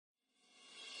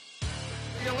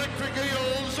Electric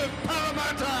Eels of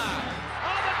Parramatta.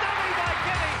 Oh, the dummy by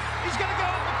Kenny. He's going to go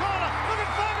up the corner. Look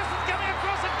at Ferguson coming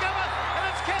across and cover. And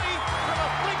it's Kenny from a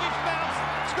freakish bounce.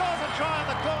 Scores a try in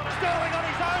the corner. Sterling on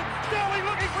his own. Sterling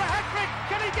looking for a hat-trick.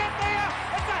 Can he get there?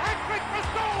 It's a hat-trick for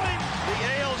Sterling. The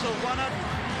Eels have won it.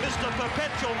 Mr.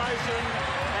 Perpetual Motion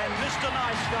and Mr.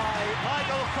 Nice Guy,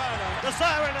 Michael Cronin. The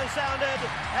siren has sounded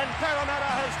and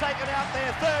Parramatta has taken out their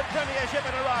third premiership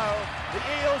in a row. The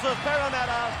Eels of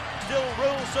Parramatta still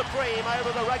rule supreme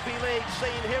over the rugby league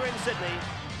scene here in Sydney.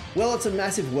 Well, it's a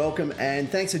massive welcome and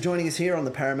thanks for joining us here on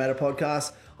the Parramatta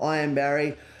Podcast. I am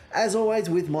Barry, as always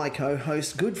with my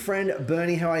co-host, good friend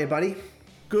Bernie. How are you, buddy?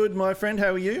 Good, my friend.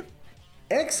 How are you?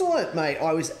 Excellent, mate.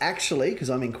 I was actually, because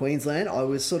I'm in Queensland, I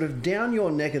was sort of down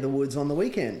your neck of the woods on the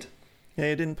weekend. Yeah,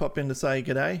 you didn't pop in to say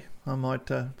g'day, I might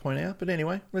point out. But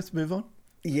anyway, let's move on.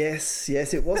 Yes,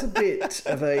 it was a bit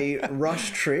of a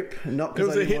rush trip. Not It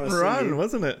was a hit and run,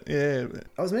 wasn't it? Yeah.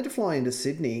 I was meant to fly into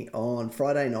Sydney on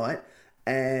Friday night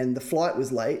and the flight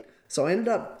was late. So I ended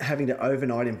up having to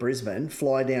overnight in Brisbane,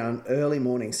 fly down early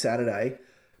morning Saturday,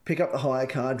 pick up the hire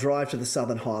car, drive to the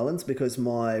Southern Highlands because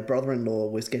my brother-in-law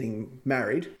was getting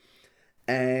married.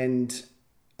 And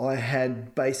I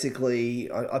had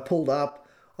basically, I pulled up,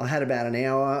 I had about an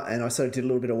hour and I sort of did a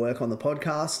little bit of work on the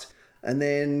podcast and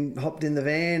then hopped in the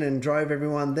van and drove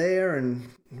everyone there and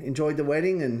enjoyed the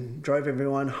wedding and drove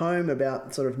everyone home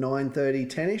about sort of 9:30,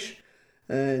 10ish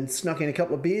and snuck in a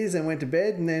couple of beers and went to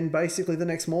bed. And then basically the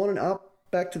next morning up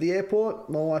back to the airport,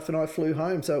 my wife and I flew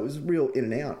home. So it was real in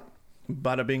and out.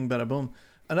 Bada bing, bada boom.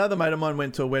 Another mate of mine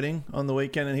went to a wedding on the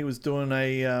weekend and he was doing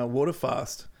a water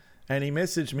fast. And he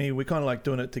messaged me. We kind of like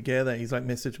doing it together. He's like,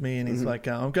 messaged me and he's like,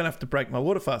 I'm going to have to break my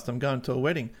water fast. I'm going to a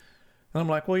wedding. And I'm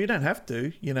like, well, you don't have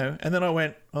to, you know. And then I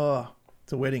went, oh,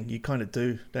 it's a wedding. You kind of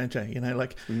do, don't you? You know,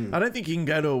 like, I don't think you can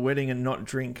go to a wedding and not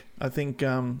drink. I think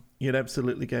you'd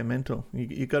absolutely go mental.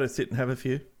 You got to sit and have a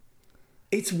few.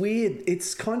 It's weird.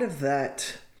 It's kind of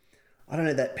that, I don't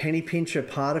know, that penny pincher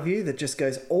part of you that just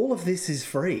goes, all of this is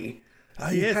free.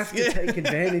 You have to take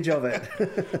advantage of it.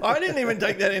 I didn't even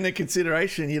take that into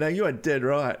consideration. You know, you are dead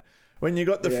right. When you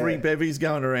got the free bevies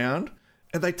going around,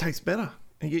 they taste better.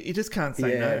 You just can't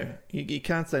say no. You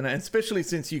can't say no, and especially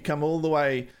since you come all the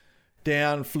way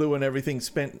down, flew and everything,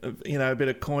 spent, you know, a bit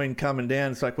of coin coming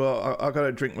down. It's like, well, I got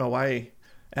to drink my way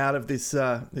out of this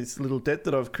this little debt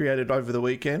that I've created over the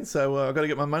weekend. So I've got to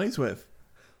get my money's worth.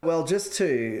 Well, just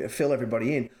to fill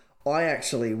everybody in, I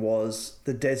actually was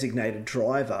the designated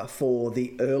driver for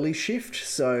the early shift.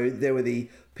 So there were the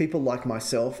people like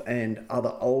myself and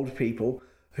other old people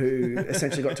who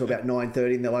essentially got to about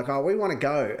 9:30 and they're like, oh, we want to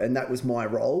go. And that was my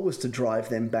role, was to drive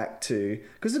them back to,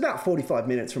 because it's about 45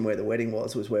 minutes from where the wedding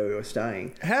was where we were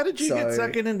staying. How did you get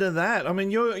sucked into that? I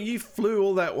mean, you flew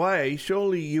all that way.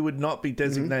 Surely you would not be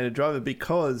designated driver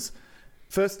because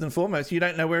first and foremost, you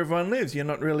don't know where everyone lives. You're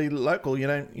not really local.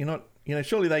 You're not, you know,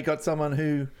 surely they got someone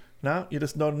who, no, you're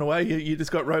just nodding away. You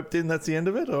just got roped in. That's the end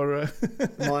of it, or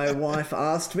my wife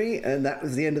asked me, and that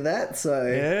was the end of that. So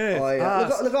yeah, I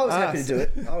was happy to do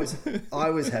it. I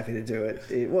was happy to do it.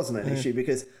 It wasn't an issue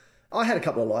because I had a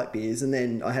couple of light beers, and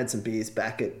then I had some beers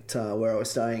back at where I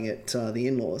was staying at the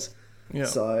in-laws. Yeah.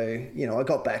 So you know, I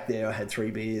got back there. I had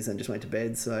 3 beers and just went to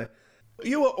bed. So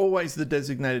you were always the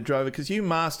designated driver because you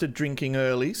mastered drinking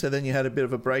early. So then you had a bit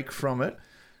of a break from it.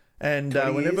 And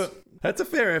whenever that's a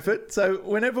fair effort. So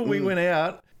whenever we went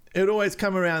out, it would always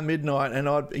come around midnight, and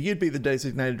you'd be the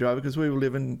designated driver because we were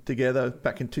living together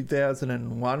back in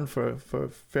 2001 for a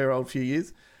fair old few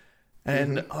years.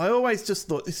 And I always just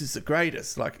thought this is the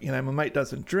greatest. Like, you know, my mate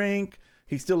doesn't drink,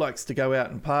 he still likes to go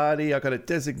out and party. I got a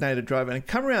designated driver, and it'd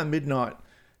come around midnight,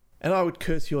 and I would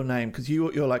curse your name because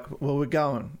you're like, well, we're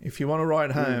going. If you want to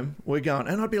ride home, we're going.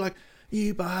 And I'd be like,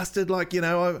 you bastard, like, you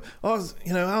know, I was,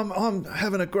 you know, I'm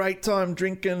having a great time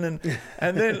drinking,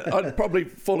 and then I'd probably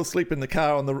fall asleep in the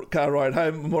car on the car ride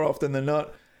home more often than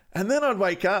not. And then I'd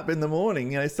wake up in the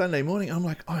morning, you know, Sunday morning, I'm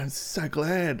like, I'm so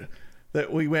glad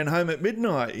that we went home at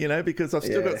midnight, you know, because I've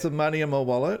still got some money in my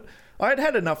wallet. I'd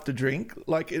had enough to drink.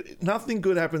 Like, nothing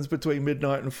good happens between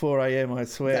midnight and 4 a.m, I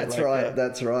swear. That's right,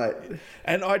 that's right.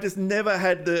 And I just never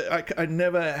had I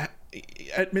never...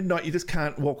 At midnight, you just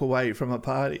can't walk away from a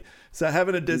party. So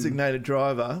having a designated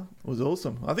driver was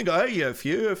awesome. I think I owe you a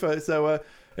few. If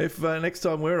next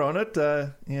time we're on it,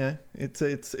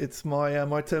 it's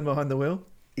my turn behind the wheel.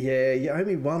 Yeah, you owe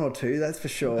me 1 or 2, that's for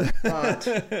sure. But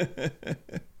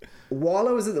while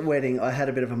I was at the wedding, I had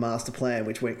a bit of a master plan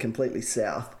which went completely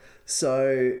south.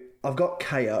 So I've got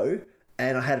KO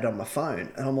and I had it on my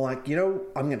phone, and I'm like, you know,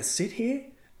 I'm going to sit here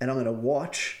and I'm going to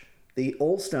watch the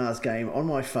All-Stars game on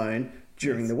my phone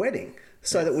during the wedding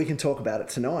so that we can talk about it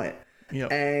tonight.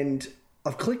 Yep. And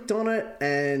I've clicked on it,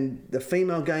 and the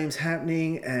female game's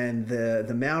happening, and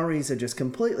the Maoris are just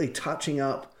completely touching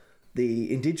up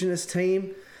the Indigenous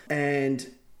team, and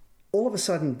all of a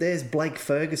sudden there's Blake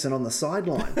Ferguson on the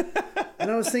sideline. And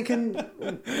I was thinking,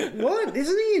 what?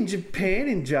 Isn't he in Japan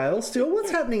in jail still? What's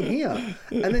happening here?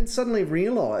 And then suddenly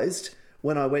realised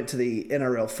when I went to the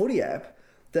NRL footy app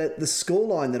that the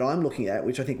scoreline that I'm looking at,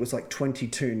 which I think was like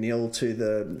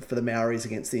 22-0 for the Maoris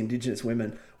against the Indigenous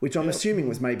women, which I'm assuming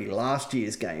was maybe last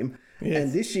year's game,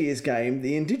 and this year's game,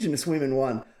 the Indigenous women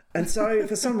won. And so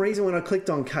for some reason when I clicked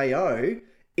on KO,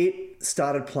 it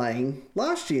started playing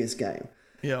last year's game.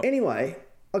 Yep. Anyway,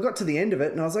 I got to the end of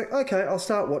it and I was like, okay, I'll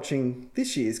start watching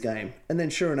this year's game. And then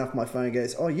sure enough, my phone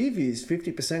goes, oh, you've used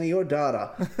 50% of your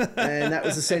data. And that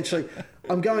was essentially,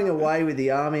 I'm going away with the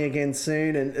army again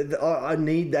soon and I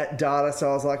need that data.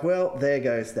 So I was like, well, there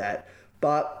goes that.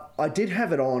 But I did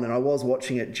have it on and I was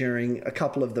watching it during a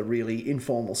couple of the really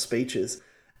informal speeches.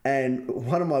 And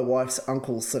one of my wife's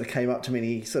uncles sort of came up to me and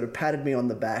he sort of patted me on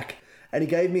the back and he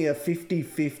gave me a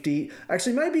 50-50,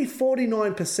 actually maybe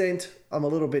 49%. I'm a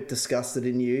little bit disgusted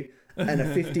in you, and a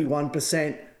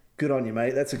 51%. Good on you,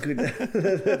 mate. That's a good.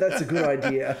 That's a good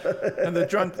idea. And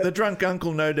the drunk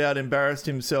uncle no doubt embarrassed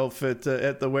himself at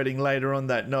the wedding later on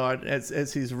that night,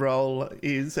 as his role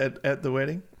is at the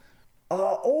wedding.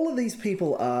 All of these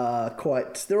people are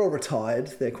they're all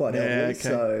retired. They're quite elderly. Okay.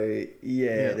 So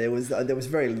yeah, there was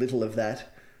very little of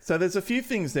that. So there's a few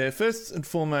things there. First and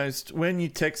foremost, when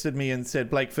you texted me and said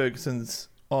Blake Ferguson's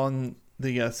on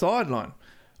the sideline,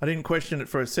 I didn't question it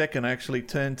for a second. I actually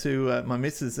turned to my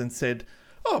missus and said,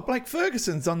 oh, Blake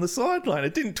Ferguson's on the sideline.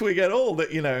 It didn't twig at all that,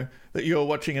 that you were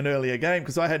watching an earlier game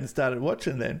because I hadn't started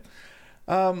watching then.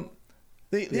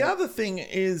 The other thing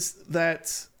is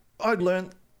that I'd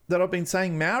learned that I've been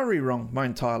saying Maori wrong my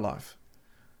entire life.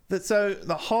 So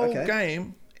the whole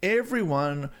game,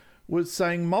 everyone was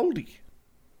saying Māori.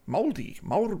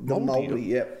 Māori,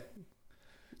 yep.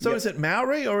 So is it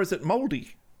Maori or is it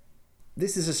Māori?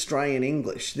 This is Australian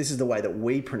English. This is the way that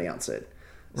we pronounce it.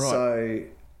 Right. So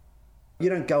you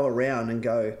don't go around and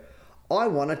go, I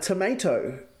want a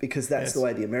tomato, because that's the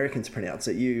way the Americans pronounce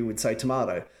it. You would say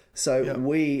tomato. So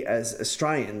we as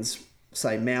Australians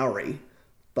say Maori,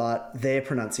 but their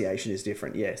pronunciation is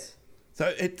different, yes.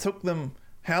 So it took them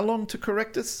how long to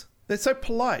correct us? They're so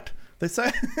polite. They're so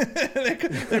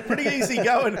they're pretty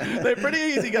easygoing. They're pretty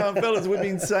easygoing fellas. We've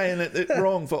been saying it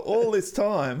wrong for all this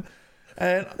time.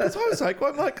 And so I was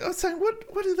saying,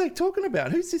 what are they talking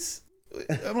about? Who's this?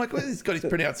 I'm like, well, he's got his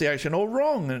pronunciation all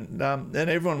wrong. And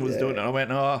everyone was doing it. I went,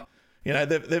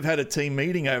 they've had a team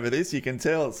meeting over this, you can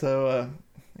tell. So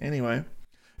anyway,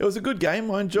 it was a good game.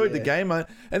 I enjoyed the game.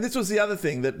 And this was the other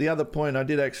thing, the other point I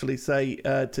did actually say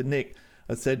to Nick.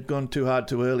 I said, gone too hard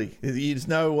too early. There's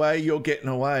no way you're getting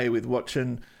away with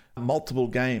watching multiple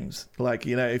games. Like,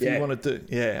 if you wanted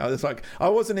to, I was like, I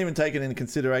wasn't even taking into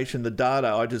consideration the data.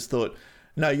 I just thought,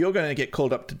 no, you're going to get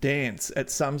called up to dance at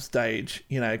some stage,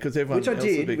 because everyone else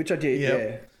Which I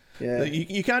did, yeah.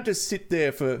 You can't just sit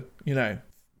there for,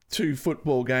 2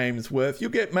 football games worth.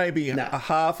 You'll get maybe a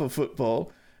half of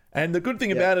football. And the good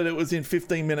thing about it was in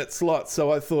 15-minute slots.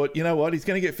 So I thought, you know what, he's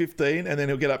going to get 15 and then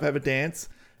he'll get up, have a dance.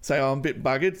 Say, I'm a bit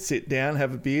buggered, sit down,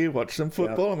 have a beer, watch some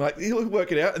football. Yep. I'm like, you'll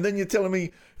work it out. And then you're telling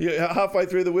me you're halfway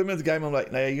through the women's game. I'm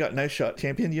like, no, you got no shot,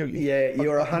 champion. You're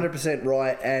 100%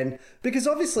 right. And because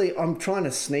obviously I'm trying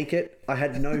to sneak it, I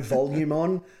had no volume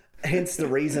on. Hence the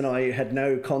reason I had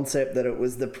no concept that it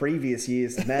was the previous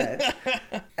year's match.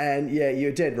 And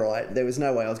you're dead right. There was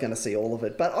no way I was going to see all of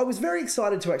it. But I was very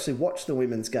excited to actually watch the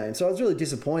women's game. So I was really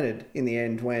disappointed in the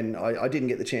end when I didn't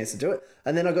get the chance to do it.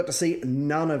 And then I got to see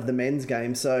none of the men's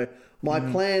game. So my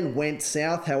plan went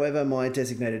south. However, my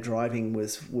designated driving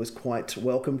was quite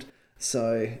welcomed.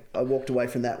 So I walked away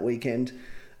from that weekend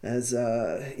as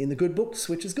in the good books,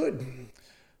 which is good.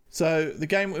 So the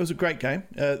game, it was a great game.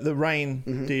 The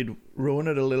rain did ruin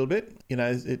it a little bit.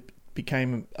 It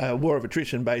became a war of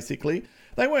attrition, basically.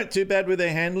 They weren't too bad with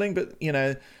their handling, but,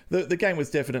 the game was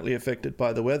definitely affected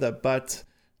by the weather. But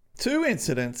 2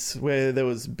 incidents where there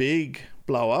was big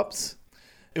blow-ups.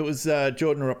 It was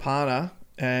Jordan Rapana,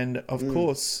 and, of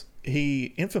course,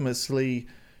 he infamously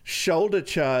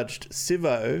shoulder-charged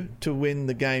Sivo to win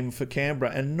the game for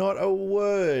Canberra, and not a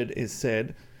word is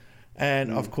said.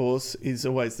 And, of course, is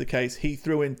always the case, he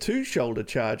threw in 2 shoulder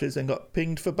charges and got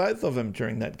pinged for both of them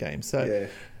during that game. So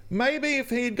maybe if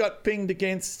he had got pinged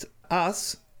against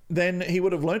us, then he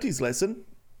would have learnt his lesson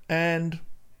and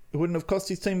it wouldn't have cost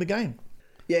his team the game.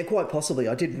 Yeah, quite possibly.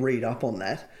 I did read up on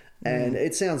that. And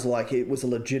it sounds like it was a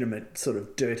legitimate sort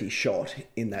of dirty shot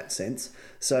in that sense.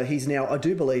 So he's now, I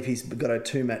do believe he's got a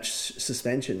 2-match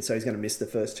suspension, so he's going to miss the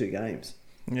first 2 games.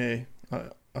 Yeah,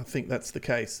 I think that's the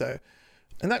case. So,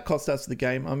 and that cost us the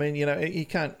game. I mean, you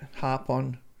can't harp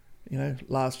on,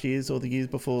 last year's or the years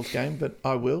before's game, but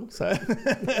I will. So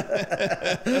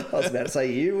I was about to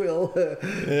say you will.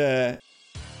 Yeah.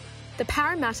 The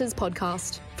Parramatta's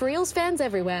podcast for Eels fans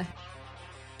everywhere.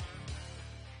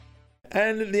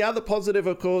 And the other positive,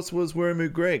 of course, was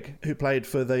Wiremu Greg, who played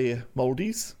for the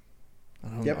Maldives.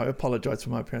 I apologise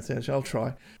for my pronunciation. I'll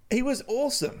try. He was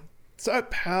awesome. So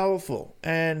powerful.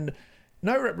 And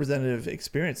no representative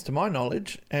experience, to my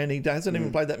knowledge. And he hasn't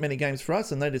even played that many games for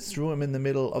us. And they just threw him in the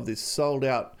middle of this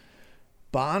sold-out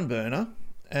barn burner.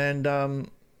 And,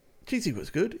 he was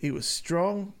good. He was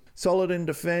strong, solid in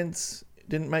defence,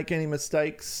 didn't make any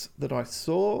mistakes that I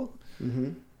saw.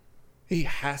 Mm-hmm. He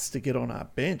has to get on our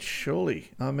bench,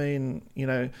 surely. I mean,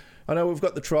 I know we've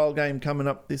got the trial game coming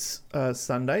up this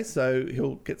Sunday, so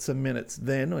he'll get some minutes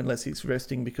then, unless he's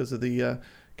resting because of the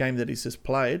game that he's just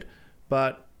played.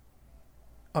 But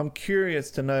I'm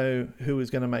curious to know who is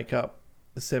going to make up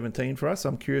the 17 for us.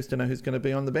 I'm curious to know who's going to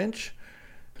be on the bench.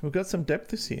 We've got some depth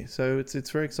this year, so it's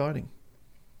very exciting.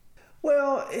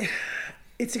 Well,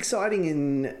 it's exciting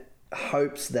in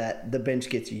hopes that the bench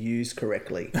gets used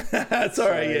correctly.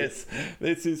 Yes,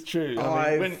 this is true.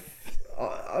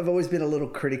 I've always been a little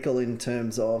critical in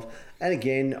terms of, and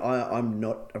again, I'm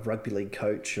not a rugby league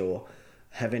coach or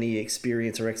have any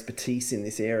experience or expertise in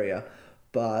this area,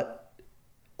 but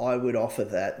I would offer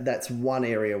that that's one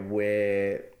area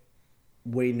where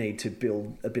we need to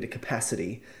build a bit of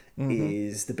capacity.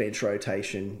 Is the bench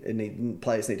rotation.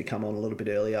 Players need to come on a little bit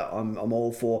earlier. I am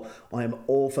all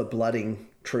for blooding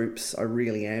troops. I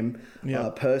really am.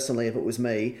 Yep. Personally, if it was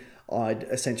me,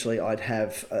 I'd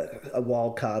have a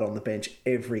wild card on the bench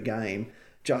every game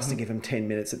just to give them 10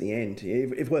 minutes at the end.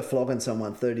 If we're flogging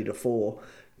someone 30-4,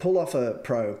 pull off a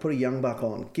pro, put a young buck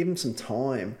on, give them some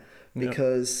time,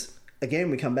 because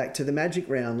again, we come back to the Magic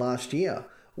round last year,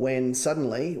 when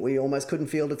suddenly we almost couldn't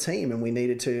field a team and we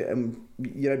needed to,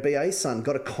 BA's son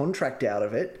got a contract out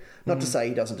of it. Not to say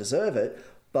he doesn't deserve it,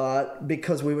 but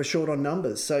because we were short on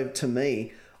numbers. So to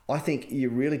me, I think you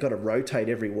really got to rotate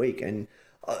every week. And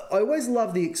I always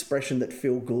love the expression that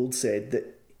Phil Gould said,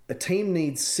 that a team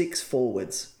needs 6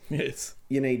 forwards. Yes.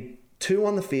 You need 2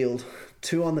 on the field,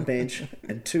 2 on the bench,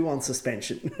 and 2 on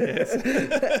suspension. Yes.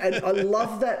 And I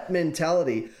love that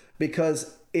mentality,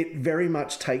 because it very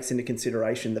much takes into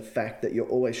consideration the fact that you're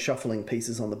always shuffling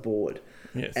pieces on the board.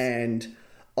 Yes. And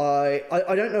I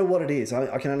don't know what it is.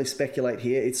 I can only speculate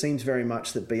here. It seems very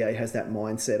much that BA has that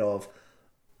mindset of,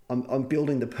 I'm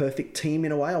building the perfect team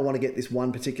in a way. I want to get this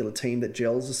one particular team that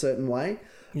gels a certain way.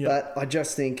 Yep. But I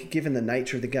just think, given the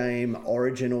nature of the game,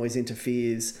 Origin always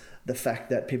interferes, the fact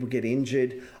that people get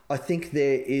injured, I think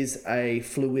there is a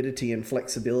fluidity and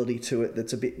flexibility to it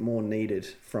that's a bit more needed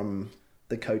from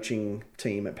the coaching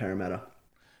team at Parramatta.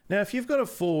 Now, if you've got a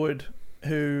forward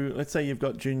who, let's say you've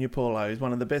got Junior Paulo, who's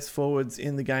one of the best forwards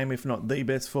in the game, if not the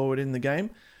best forward in the game,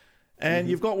 and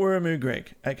you've got Wiremu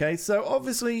Greg, okay? So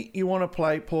obviously you want to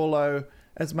play Paulo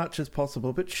as much as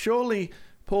possible, but surely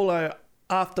Paulo,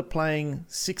 after playing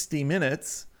 60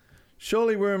 minutes,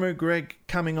 surely Wiremu Greg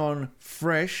coming on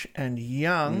fresh and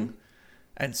young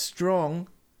and strong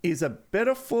is a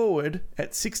better forward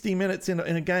at 60 minutes in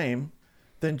a game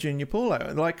than Junior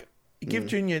Paulo. Like, give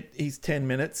Junior his 10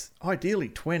 minutes, ideally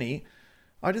 20.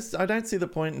 I don't see the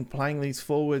point in playing these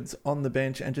forwards on the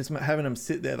bench and just having them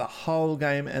sit there the whole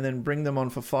game and then bring them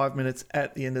on for 5 minutes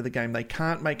at the end of the game. They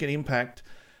can't make an impact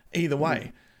either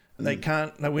way. They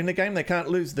win the game, they can't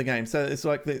lose the game. So it's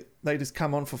like they just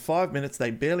come on for 5 minutes, they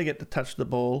barely get to touch the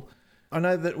ball. I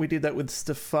know that we did that with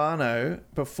Stefano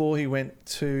before he went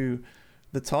to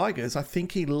the Tigers. I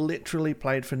think he literally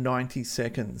played for 90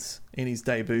 seconds in his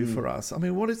debut for us. I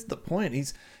mean, what is the point?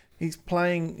 He's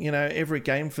playing, every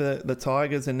game for the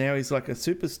Tigers, and now he's like a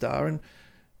superstar. And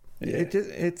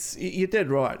it's you're dead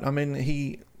right. I mean,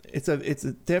 it's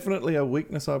definitely a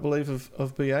weakness, I believe,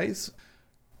 of BA's.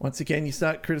 Once again, you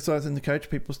start criticising the coach,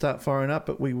 people start firing up,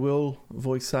 but we will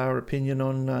voice our opinion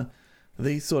on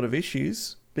these sort of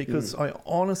issues, because I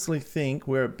honestly think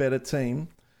we're a better team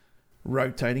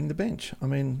rotating the bench. I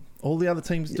mean, all the other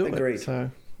teams do it. So,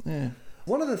 yeah.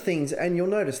 One of the things, and you'll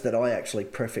notice that I actually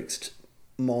prefixed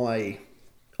my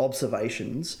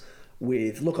observations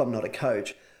with, look, I'm not a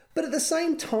coach. But at the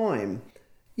same time,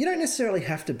 you don't necessarily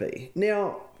have to be.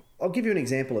 Now, I'll give you an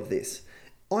example of this.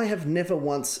 I have never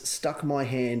once stuck my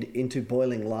hand into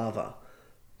boiling lava,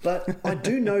 but I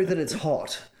do know that it's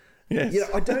hot. Yes. You know,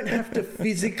 I don't have to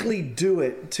physically do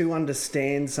it to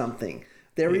understand something.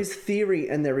 There is theory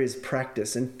and there is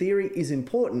practice, and theory is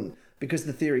important because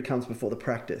the theory comes before the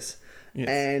practice. Yes.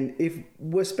 And if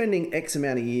we're spending X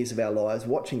amount of years of our lives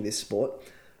watching this sport,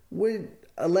 we're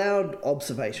allowed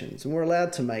observations and we're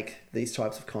allowed to make these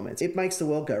types of comments. It makes the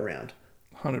world go round.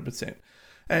 100%.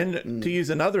 And to use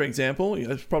another example,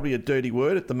 it's probably a dirty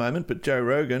word at the moment, but Joe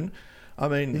Rogan, I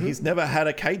mean, he's never had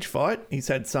a cage fight. He's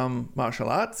had some martial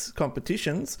arts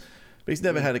competitions, but he's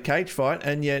never had a cage fight.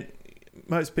 And yet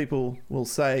most people will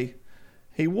say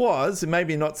he was,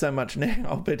 maybe not so much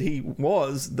now, but he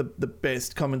was the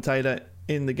best commentator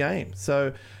in the game.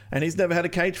 So, and he's never had a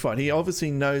cage fight. He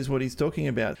obviously knows what he's talking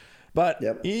about. But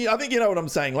I think you know what I'm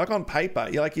saying. Like on paper,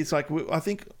 I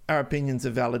think our opinions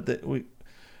are valid, that we're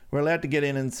allowed to get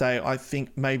in and say, I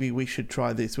think maybe we should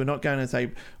try this. We're not going to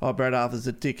say, oh, Brad Arthur's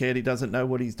a dickhead, he doesn't know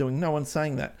what he's doing. No one's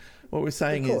saying that. What we're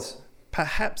saying is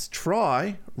perhaps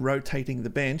try rotating the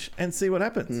bench and see what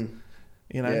happens.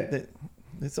 You know,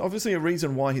 there's obviously a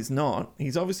reason why he's not.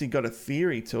 He's obviously got a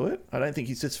theory to it. I don't think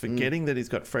he's just forgetting that he's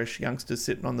got fresh youngsters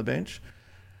sitting on the bench.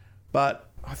 But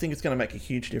I think it's going to make a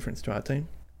huge difference to our team.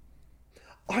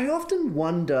 I often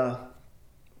wonder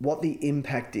what the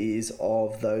impact is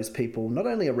of those people, not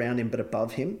only around him, but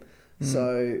above him.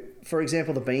 So, for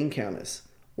example, the bean counters.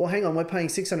 Well, hang on, we're paying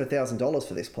 $600,000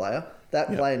 for this player. That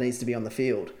player needs to be on the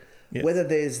field. Yes. Whether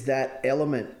there's that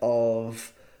element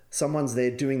of someone's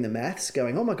there doing the maths,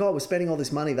 going, oh my God, we're spending all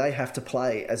this money, they have to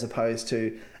play, as opposed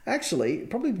to, actually, it'd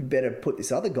probably be better to put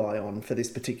this other guy on for this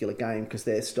particular game because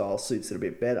their style suits it a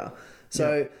bit better.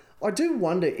 So I do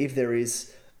wonder if there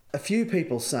is a few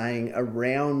people saying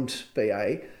around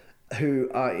BA who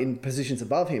are in positions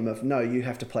above him of, no, you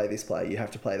have to play this player, you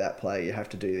have to play that player, you have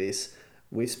to do this.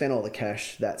 We've spent all the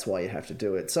cash, that's why you have to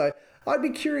do it. So I'd be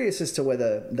curious as to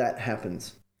whether that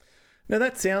happens. Now,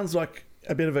 that sounds like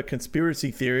a bit of a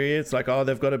conspiracy theory. It's like, oh,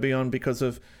 they've got to be on because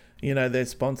of, you know, their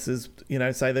sponsors, you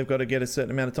know, say they've got to get a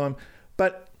certain amount of time.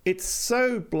 But it's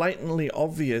so blatantly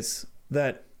obvious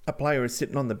that a player is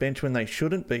sitting on the bench when they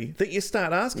shouldn't be, that you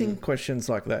start asking questions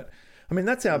like that. I mean,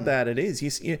 that's how bad it is.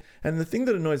 And the thing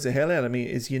that annoys the hell out of me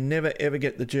is you never, ever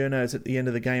get the journos at the end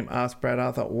of the game ask Brad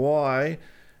Arthur why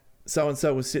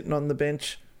so-and-so was sitting on the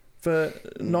bench for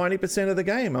 90% of the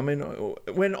game. I mean,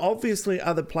 when obviously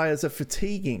other players are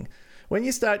fatiguing. When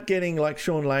you start getting like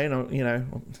Sean Lane, you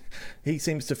know, he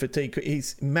seems to fatigue.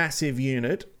 He's massive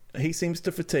unit. He seems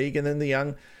to fatigue, and then the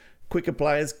young, quicker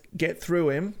players get through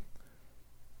him.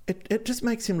 It just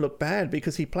makes him look bad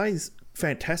because he plays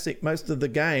fantastic most of the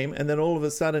game, and then all of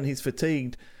a sudden he's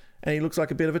fatigued and he looks like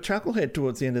a bit of a chucklehead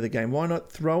towards the end of the game. Why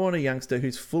not throw on a youngster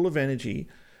who's full of energy,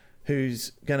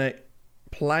 who's going to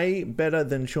play better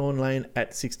than Sean Lane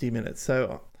at 60 minutes?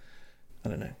 So, I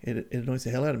don't know. It annoys the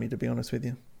hell out of me, to be honest with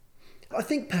you. I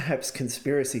think perhaps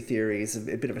conspiracy theory is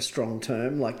a bit of a strong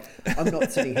term. Like, I'm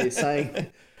not sitting here saying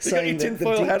that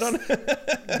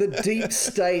the deep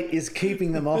state is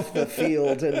keeping them off the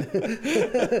field and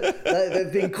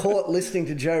they've been caught listening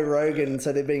to Joe Rogan,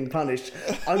 so they're being punished.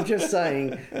 I'm just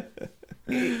saying,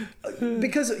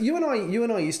 because you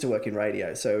and I used to work in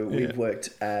radio, so we've worked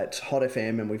at Hot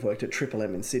FM and we've worked at Triple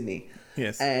M in Sydney.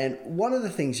 Yes. And one of the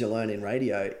things you learn in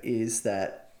radio is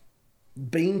that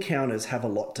bean counters have a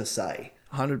lot to say.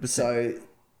 100%. So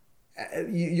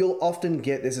you'll often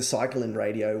get, there's a cycle in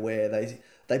radio where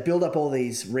they build up all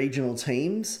these regional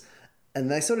teams and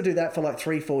they sort of do that for like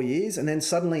 3-4 years, and then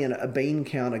suddenly a bean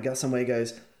counter somewhere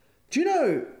goes, do you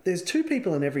know there's 2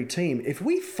 people in every team? If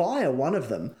we fire one of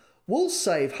them, we'll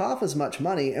save half as much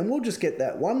money and we'll just get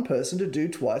that one person to do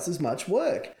twice as much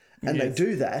work. And they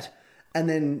do that, and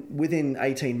then within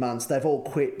 18 months they've all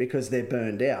quit because they're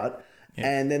burned out. Yeah.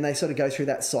 And then they sort of go through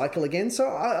that cycle again. So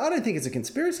I don't think it's a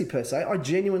conspiracy per se. I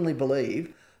genuinely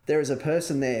believe there is a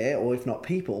person there, or if not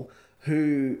people,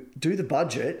 who do the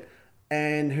budget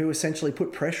and who essentially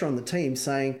put pressure on the team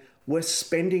saying, we're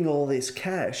spending all this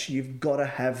cash, you've got to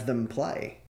have them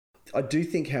play. I do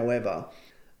think, however,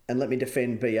 and let me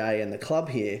defend BA and the club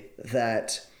here,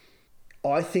 that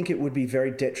I think it would be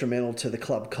very detrimental to the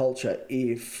club culture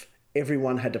if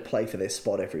everyone had to play for their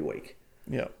spot every week.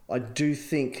 Yeah, I do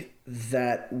think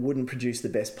that wouldn't produce the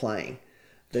best playing.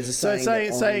 There's a saying.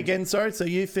 So say again, sorry. So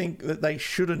you think that they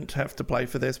shouldn't have to play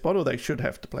for their spot, or they should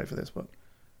have to play for their spot?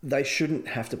 They shouldn't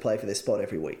have to play for their spot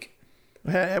every week.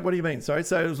 What do you mean? Sorry.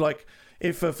 So it was like,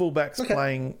 if a fullback's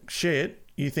playing shit,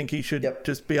 you think he should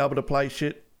just be able to play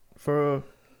shit for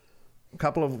a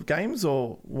couple of games,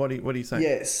 or what are you saying?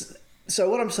 Yes. So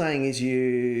what I'm saying is,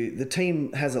 the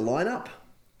team has a lineup,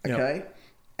 okay. Yep.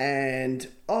 and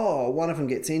one of them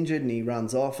gets injured and he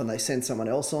runs off and they send someone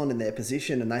else on in their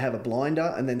position and they have a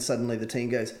blinder, and then suddenly the team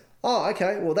goes, oh,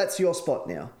 okay, well, that's your spot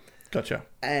now. Gotcha.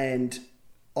 And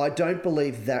I don't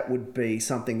believe that would be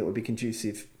something that would be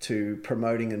conducive to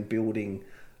promoting and building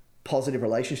positive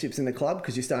relationships in the club,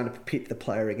 because you're starting to pit the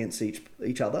player against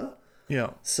each other.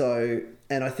 Yeah. So,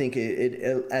 and I think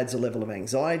it adds a level of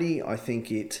anxiety. I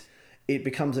think it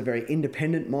becomes a very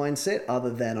independent mindset other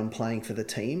than I'm playing for the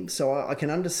team. So I can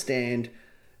understand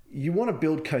you want to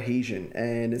build cohesion,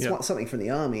 and it's something from the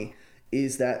army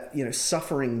is that,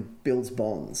 suffering builds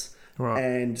bonds. Right.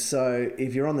 And so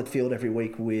if you're on the field every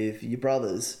week with your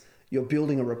brothers, you're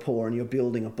building a rapport and you're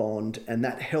building a bond, and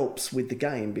that helps with the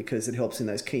game because it helps in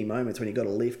those key moments when you've got to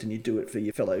lift and you do it for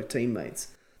your fellow teammates.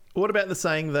 What about the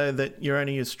saying, though, that you're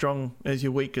only as strong as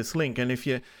your weakest link? And if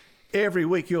every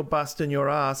week you're busting your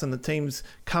ass and the team's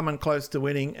coming close to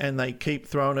winning and they keep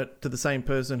throwing it to the same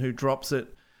person who drops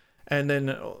it, and then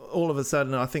all of a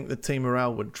sudden I think the team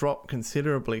morale would drop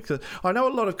considerably. Because I know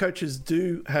a lot of coaches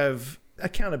do have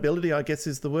accountability, I guess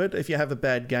is the word. If you have a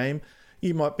bad game,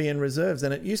 you might be in reserves.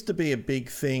 And it used to be a big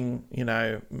thing,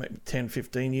 maybe 10,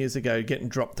 15 years ago, getting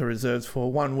dropped to reserves for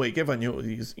 1 week. Everyone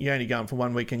knew you're only going for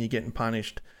 1 week and you're getting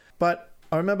punished. But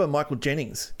I remember Michael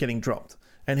Jennings getting dropped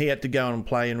and he had to go and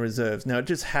play in reserves. Now, it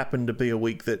just happened to be a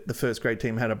week that the first grade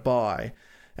team had a bye,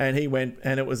 and he went,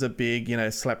 and it was a big,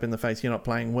 slap in the face, you're not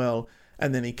playing well.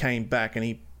 And then he came back and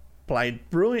he played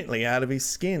brilliantly out of his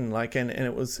skin. And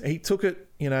it was, he took it,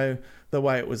 the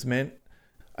way it was meant.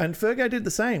 And Fergo did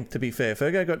the same, to be fair.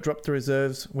 Fergo got dropped to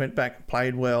reserves, went back,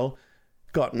 played well,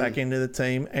 got back into the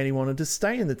team, and he wanted to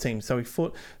stay in the team. So he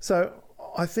fought. So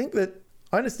I think that,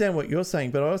 I understand what you're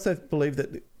saying, but I also believe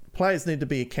that players need to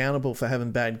be accountable for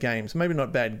having bad games. Maybe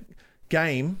not bad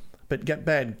game, but get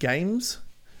bad games.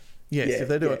 Yes, if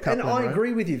they do a couple. And I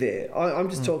agree with you there. I'm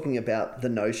just talking about the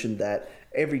notion that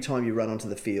every time you run onto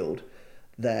the field,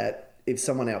 that if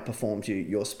someone outperforms you,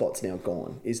 your spot's now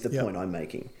gone, is the point I'm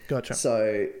making. Gotcha.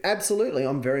 So absolutely,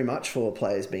 I'm very much for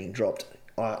players being dropped.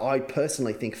 I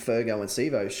personally think Fergo and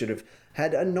Sivo should have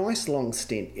had a nice long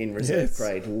stint in reserve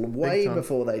grade way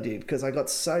before they did, because I got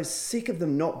so sick of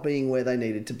them not being where they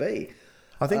needed to be.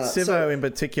 I think Sivo in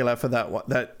particular for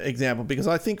that example, because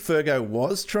I think Fergo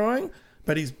was trying,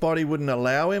 but his body wouldn't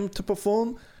allow him to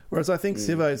perform. Whereas I think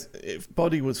Sivo's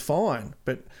body was fine,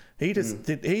 but he just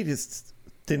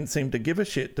didn't seem to give a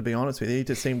shit, to be honest with you. He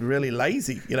just seemed really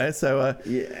lazy, So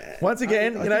once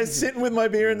again, sitting with my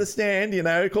beer in the stand,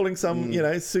 calling some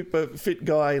super fit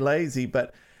guy lazy,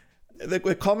 but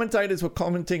the commentators were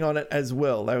commenting on it as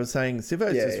well. They were saying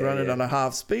Sivo's just running on a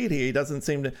half speed here. He doesn't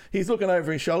seem to. He's looking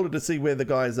over his shoulder to see where the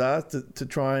guys are to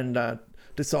try and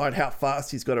decide how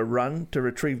fast he's got to run to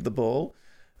retrieve the ball,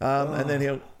 and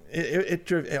then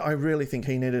I really think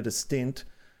he needed a stint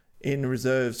in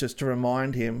reserves just to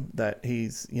remind him that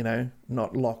he's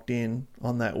not locked in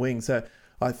on that wing. So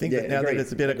I think that now that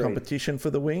it's a bit of competition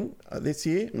for the wing this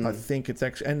year, I think it's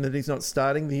actually, and that he's not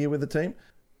starting the year with the team,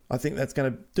 I think that's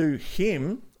going to do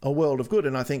him a world of good.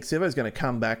 And I think Sivo's going to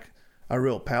come back a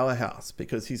real powerhouse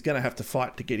because he's going to have to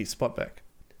fight to get his spot back.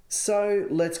 So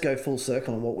let's go full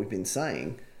circle on what we've been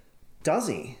saying. Does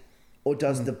he? Or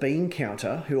does the bean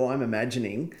counter, who I'm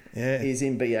imagining is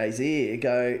in BA's ear,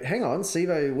 go, hang on,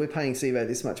 Sivo, we're paying Sivo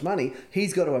this much money.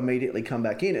 He's got to immediately come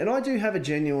back in. And I do have a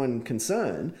genuine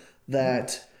concern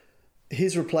that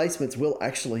his replacements will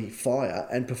actually fire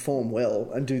and perform well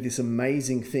and do this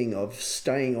amazing thing of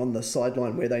staying on the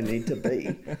sideline where they need to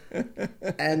be.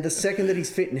 And the second that he's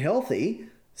fit and healthy,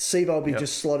 Sivo will be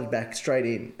just slotted back straight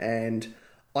in. And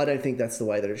I don't think that's the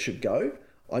way that it should go.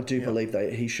 I do believe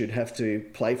that he should have to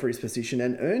play for his position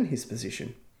and earn his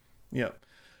position. Yeah.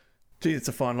 Gee, it's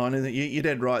a fine line, isn't it? You're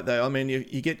dead right, though. I mean,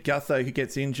 you get Gutho who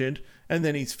gets injured and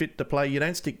then he's fit to play. You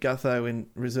don't stick Gutho in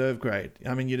reserve grade.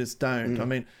 I mean, you just don't. I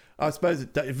mean, I suppose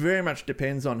it very much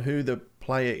depends on who the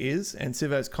player is, and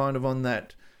Sivo's kind of on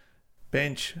that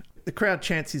bench. The crowd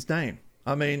chants his name.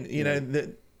 I mean,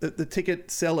 the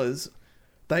ticket sellers,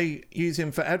 they use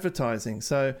him for advertising.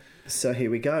 So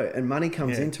here we go. And money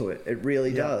comes into it. It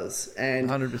really does. And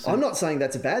 100%. I'm not saying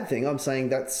that's a bad thing. I'm saying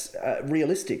that's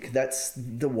realistic. That's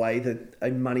the way that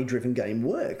a money-driven game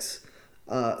works.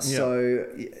 So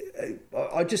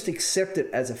I just accept it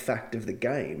as a fact of the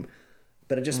game.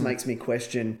 But it just makes me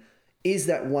question, is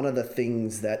that one of the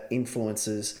things that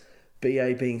influences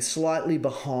BA being slightly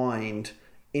behind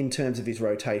in terms of his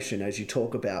rotation, as you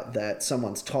talk about, that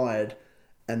someone's tired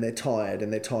and they're tired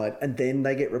and they're tired and then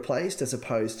they get replaced, as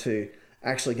opposed to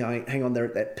actually going, hang on, they're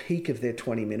at that peak of their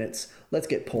 20 minutes. Let's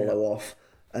get Paulo off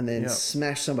and then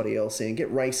smash somebody else in.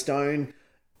 Get Ray Stone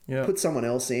put someone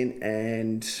else in,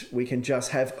 and we can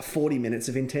just have 40 minutes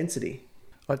of intensity.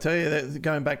 I tell you, that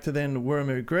going back to then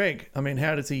Wiremu Greg, I mean,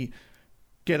 how does he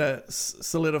get a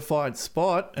solidified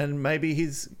spot? And maybe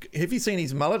have you seen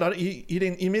his mullet?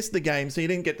 You missed the game, so you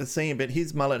didn't get to see him, but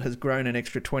his mullet has grown an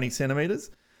extra 20 centimetres.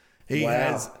 He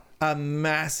has a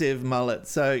massive mullet.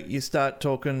 So you start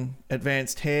talking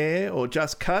advanced hair or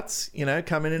just cuts,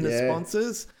 coming into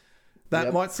sponsors.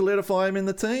 That might solidify him in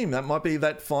the team. That might be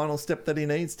that final step that he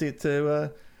needs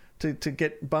to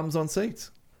get bums on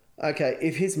seats. Okay,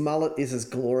 if his mullet is as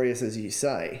glorious as you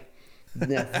say,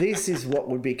 now this is what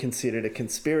would be considered a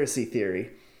conspiracy theory.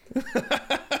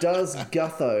 Does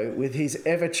Gutho, with his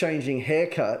ever-changing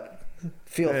haircut,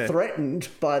 feel threatened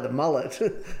by the mullet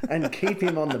and keep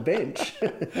him on the bench?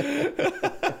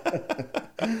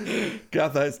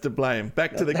 Gutho's to blame.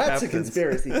 Back to the captains. That's a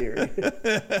conspiracy theory.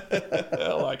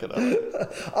 I like it.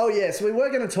 Oh, yes, we were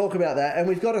going to talk about that, and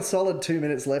we've got a solid 2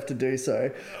 minutes left to do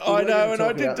so. I know, and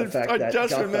I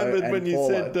just remembered when you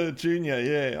said Junior,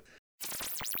 yeah.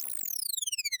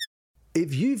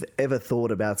 If you've ever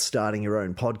thought about starting your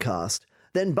own podcast,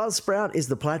 then Buzzsprout is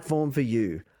the platform for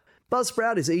you.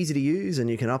 Buzzsprout is easy to use, and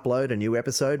you can upload a new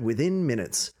episode within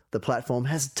minutes. The platform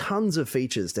has tons of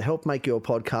features to help make your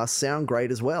podcast sound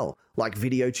great as well, like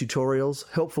video tutorials,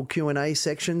 helpful Q&A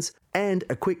sections, and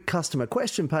a quick customer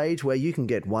question page where you can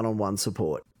get one-on-one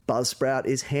support. Buzzsprout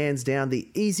is hands down the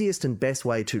easiest and best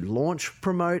way to launch,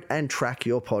 promote, and track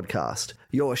your podcast.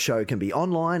 Your show can be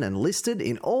online and listed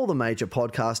in all the major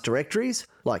podcast directories,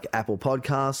 like Apple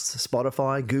Podcasts,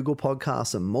 Spotify, Google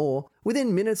Podcasts, and more,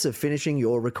 within minutes of finishing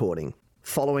your recording.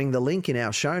 Following the link in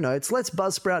our show notes lets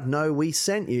Buzzsprout know we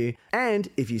sent you, and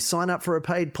if you sign up for a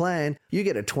paid plan, you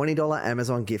get a $20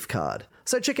 Amazon gift card.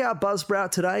 So check out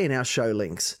Buzzsprout today in our show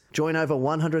links. Join over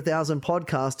 100,000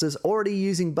 podcasters already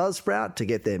using Buzzsprout to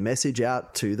get their message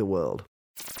out to the world.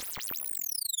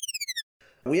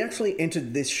 We actually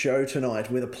entered this show tonight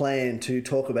with a plan to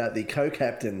talk about the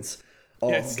co-captains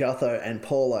of Gutho and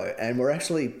Paulo, and we're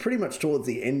actually pretty much towards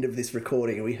the end of this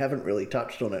recording and we haven't really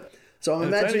touched on it. So I'm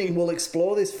imagining we'll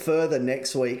explore this further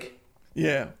next week.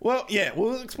 Yeah, well,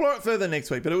 we'll explore it further next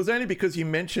week, but it was only because you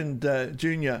mentioned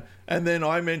Junior, and then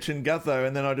I mentioned Gutho,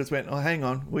 and then I just went, oh, hang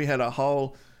on, we had a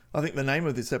whole, I think the name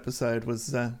of this episode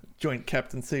was Joint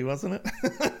Captaincy, wasn't it?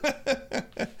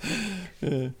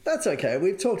 Yeah. That's okay,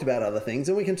 we've talked about other things,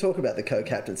 and we can talk about the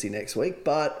co-captaincy next week,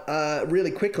 but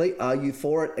really quickly, are you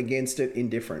for it, against it,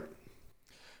 indifferent?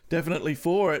 Definitely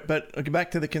for it, but back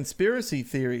to the conspiracy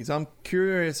theories. I'm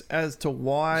curious as to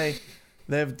why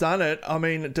they've done it. I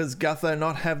mean, does Gutho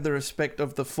not have the respect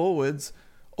of the forwards,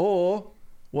 or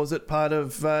was it part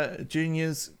of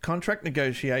Junior's contract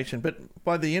negotiation? But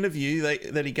by the interview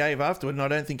that he gave afterward, and I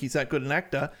don't think he's that good an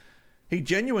actor, he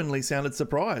genuinely sounded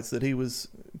surprised that he was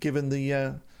given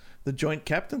the joint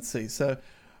captaincy. So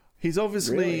he's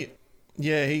obviously,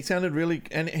 he sounded really,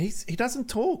 and he doesn't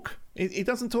talk. He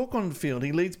doesn't talk on the field.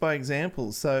 He leads by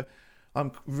example. So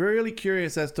I'm really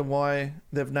curious as to why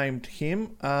they've named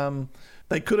him.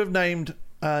 They could have named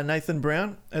Nathan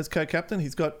Brown as co-captain.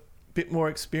 He's got a bit more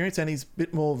experience and he's a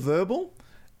bit more verbal.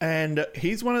 And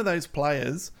he's one of those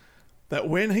players that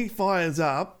when he fires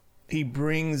up, he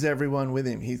brings everyone with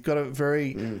him. He's got a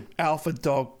very alpha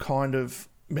dog kind of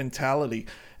mentality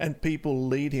and people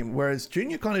lead him. Whereas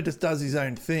Junior kind of just does his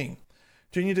own thing.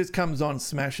 Junior just comes on,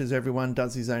 smashes everyone,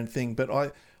 does his own thing.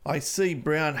 But I see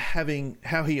Brown having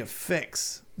how he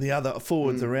affects the other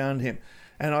forwards around him.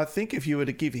 And I think if you were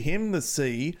to give him the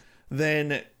C,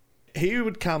 then he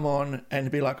would come on and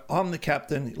be like, I'm the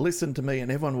captain, listen to me, and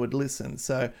everyone would listen.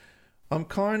 So I'm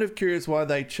kind of curious why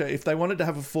they if they wanted to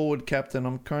have a forward captain,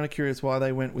 I'm kind of curious why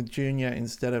they went with Junior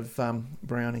instead of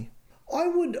Brownie. I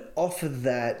would offer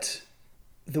that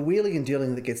the wheeling and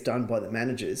dealing that gets done by the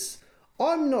managers,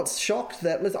 I'm not shocked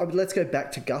that, let's go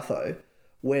back to Gutho,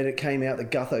 when it came out that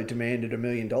Gutho demanded $1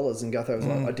 million and Gutho was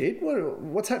like, I did?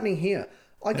 What's happening here?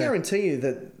 I guarantee you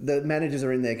that the managers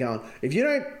are in there going, if you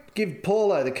don't give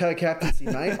Paulo the co-captaincy,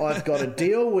 mate, I've got a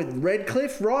deal with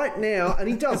Redcliffe right now, and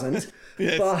he doesn't.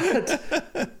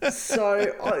 But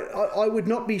so I would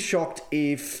not be shocked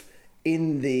if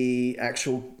in the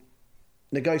actual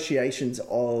negotiations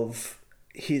of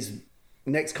his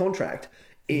next contract,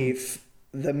 if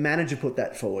the manager put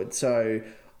that forward. So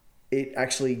it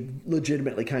actually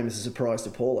legitimately came as a surprise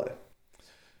to Paulo.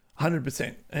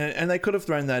 100%. And they could have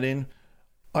thrown that in.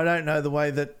 I don't know the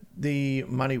way that the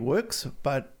money works,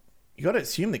 but you got to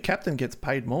assume the captain gets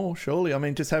paid more, surely. I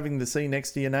mean, just having the C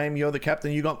next to your name, you're the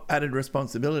captain, you got added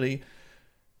responsibility.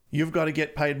 You've got to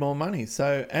get paid more money.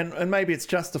 So, and maybe it's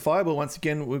justifiable. Once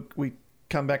again, we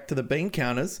come back to the bean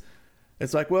counters.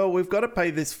 It's like, well, we've got to pay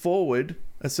this forward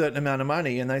a certain amount of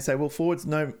money, and they say, well, forwards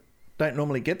don't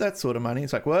normally get that sort of money.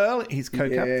 It's like, well, he's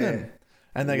co-captain. Yeah.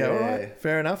 And they go, all right,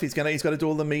 fair enough. He's got to do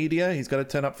all the media. He's got to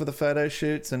turn up for the photo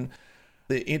shoots and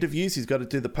the interviews. He's got to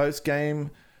do the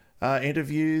post-game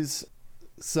interviews.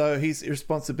 So his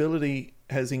responsibility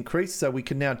has increased, so we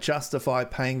can now justify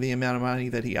paying the amount of money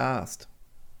that he asked.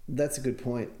 That's a good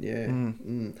point, yeah.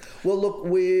 Well, look,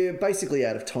 we're basically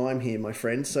out of time here, my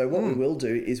friend. So what we will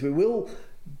do is we will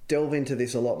delve into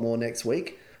this a lot more next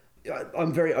week.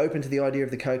 I'm very open to the idea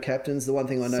of the co-captains. The one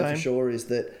thing I know for sure is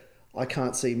that I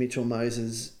can't see Mitchell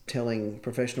Moses telling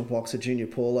professional boxer Junior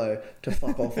Paulo to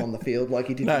fuck off on the field like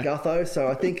he did to Gutho. So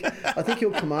I think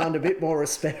he'll command a bit more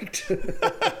respect.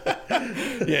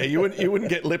 Yeah, you wouldn't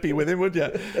get lippy with him, would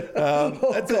you?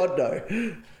 God,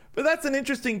 no. But that's an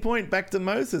interesting point. Back to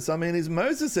Moses. I mean, is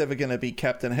Moses ever going to be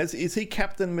captain? Is he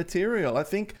captain material? I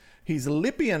think he's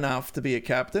lippy enough to be a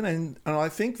captain, and I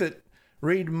think that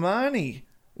Reed Mahoney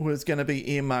was going to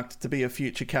be earmarked to be a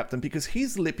future captain because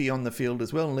he's lippy on the field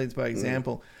as well and leads by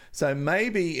example. So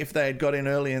maybe if they had got in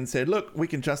early and said, look, we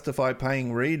can justify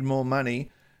paying Reed more money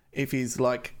if he's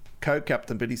like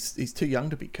co-captain, but he's too young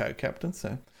to be co-captain.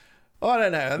 So I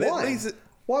don't know.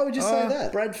 Why would you say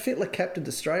that? Brad Fittler captained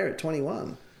Australia at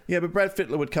 21. Yeah, but Brad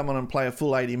Fittler would come on and play a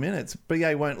full 80 minutes.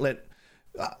 BA won't let...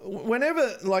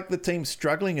 whenever like the team's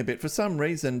struggling a bit, for some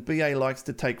reason, BA likes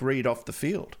to take Reed off the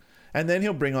field. And then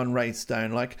he'll bring on Ray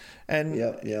Stone,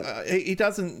 he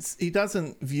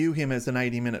doesn't view him as an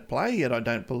 80-minute player yet. I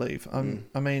don't believe.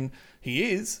 I mean, he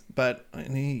is, but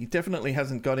he definitely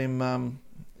hasn't got him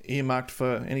earmarked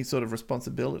for any sort of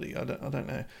responsibility. I don't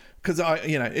know, because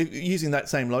using that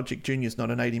same logic, Junior's not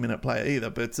an 80-minute player either.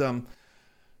 But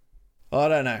I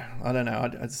don't know.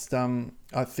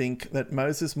 I think that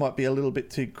Moses might be a little bit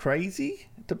too crazy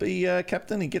to be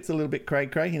captain. He gets a little bit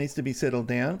cray-cray. He needs to be settled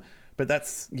down. But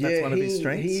that's one of his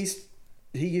strengths.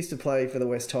 He used to play for the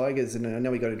West Tigers, and I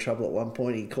know he got in trouble at one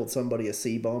point. He called somebody a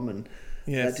C-bomb, and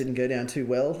that didn't go down too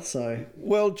well.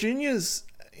 Well, Junior's,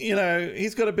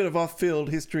 he's got a bit of off-field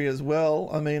history as well.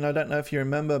 I mean, I don't know if you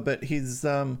remember, but his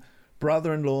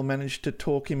brother-in-law managed to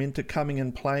talk him into coming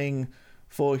and playing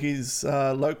for his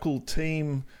local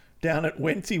team down at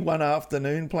Wenty one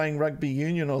afternoon, playing rugby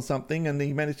union or something, and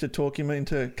he managed to talk him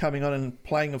into coming on and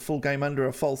playing a full game under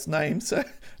a false name. So,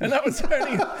 and that was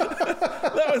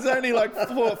only like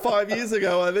 4 or 5 years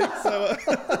ago, I think. So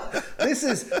this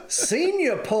is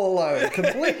Senior Paulo,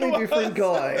 completely different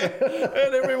guy.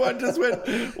 And everyone just went,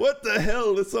 "What the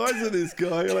hell? The size of this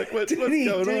guy? Like, what's going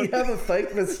on?" Did he have a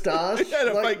fake moustache? He had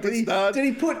a fake moustache. Did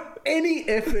he put any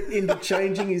effort into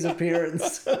changing his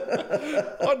appearance?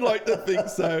 I'd like to think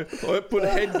so. Or put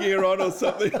headgear on or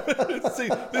something. See,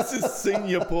 this is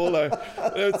Senior Paulo.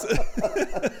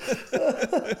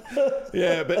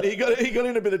 Yeah, but he got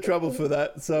in a bit of trouble for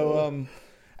that. So,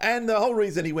 and the whole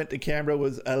reason he went to Canberra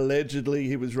was allegedly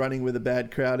he was running with a bad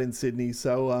crowd in Sydney.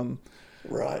 So,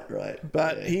 right.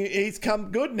 But he's come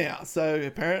good now. So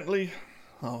apparently,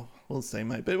 we'll see,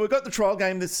 mate. But we've got the trial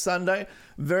game this Sunday.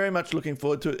 Very much looking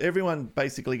forward to it. Everyone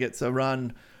basically gets a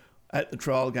run at the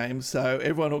trial game, so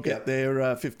everyone will get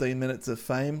their 15 minutes of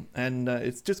fame, and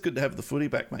it's just good to have the footy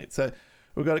back, mate. So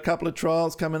we've got a couple of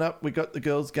trials coming up. We've got the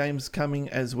girls' games coming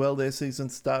as well. Their season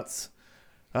starts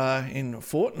in a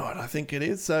fortnight, I think it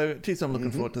is. So, geez, I'm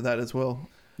looking forward to that as well.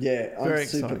 Yeah, I'm super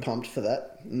exciting. pumped for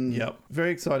that. Yep,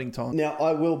 very exciting time. Now,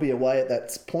 I will be away at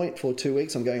that point for 2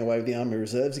 weeks. I'm going away with the Army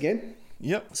Reserves again.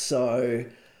 Yep. So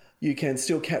you can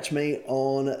still catch me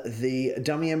on the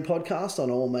Dummy M podcast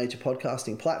on all major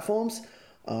podcasting platforms.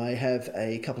 I have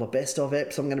a couple of best of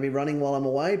eps I'm going to be running while I'm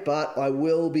away, but I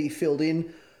will be filled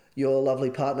in. Your lovely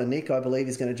partner, Nick, I believe,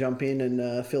 is going to jump in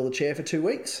and fill the chair for 2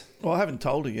 weeks. Well, I haven't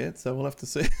told her yet, so we'll have to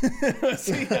see.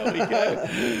 See how we go.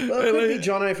 Well, it could be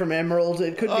Jono from Emerald.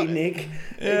 It could be Nick.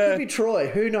 Yeah. It could be Troy.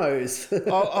 Who knows?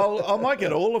 I might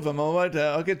get all of them. I'll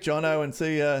get Jono and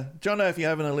see. Jono, if you're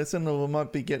having a listen, we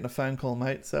might be getting a phone call,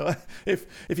 mate. So if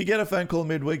you get a phone call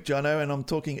midweek, Jono, and I'm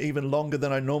talking even longer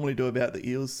than I normally do about the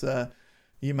Eels,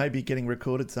 you may be getting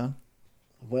recorded, son.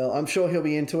 Well, I'm sure he'll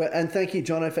be into it. And thank you,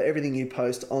 Jono, for everything you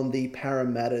post on the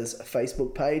Parramatta's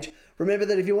Facebook page. Remember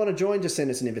that if you want to join, just send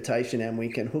us an invitation and we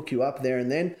can hook you up there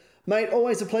and then. Mate,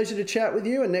 always a pleasure to chat with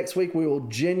you. And next week we will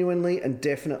genuinely and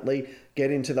definitely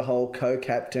get into the whole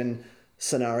co-captain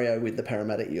scenario with the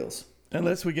Parramatta Eels.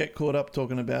 Unless we get caught up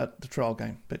talking about the trial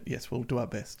game. But yes, we'll do our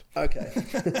best. Okay.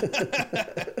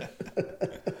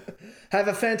 Have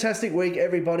a fantastic week,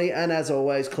 everybody. And as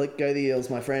always, click Go the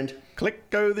Eels, my friend. Click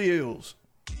Go the Eels.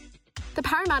 The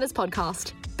Parramatta's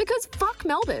podcast. Because fuck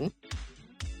Melbourne.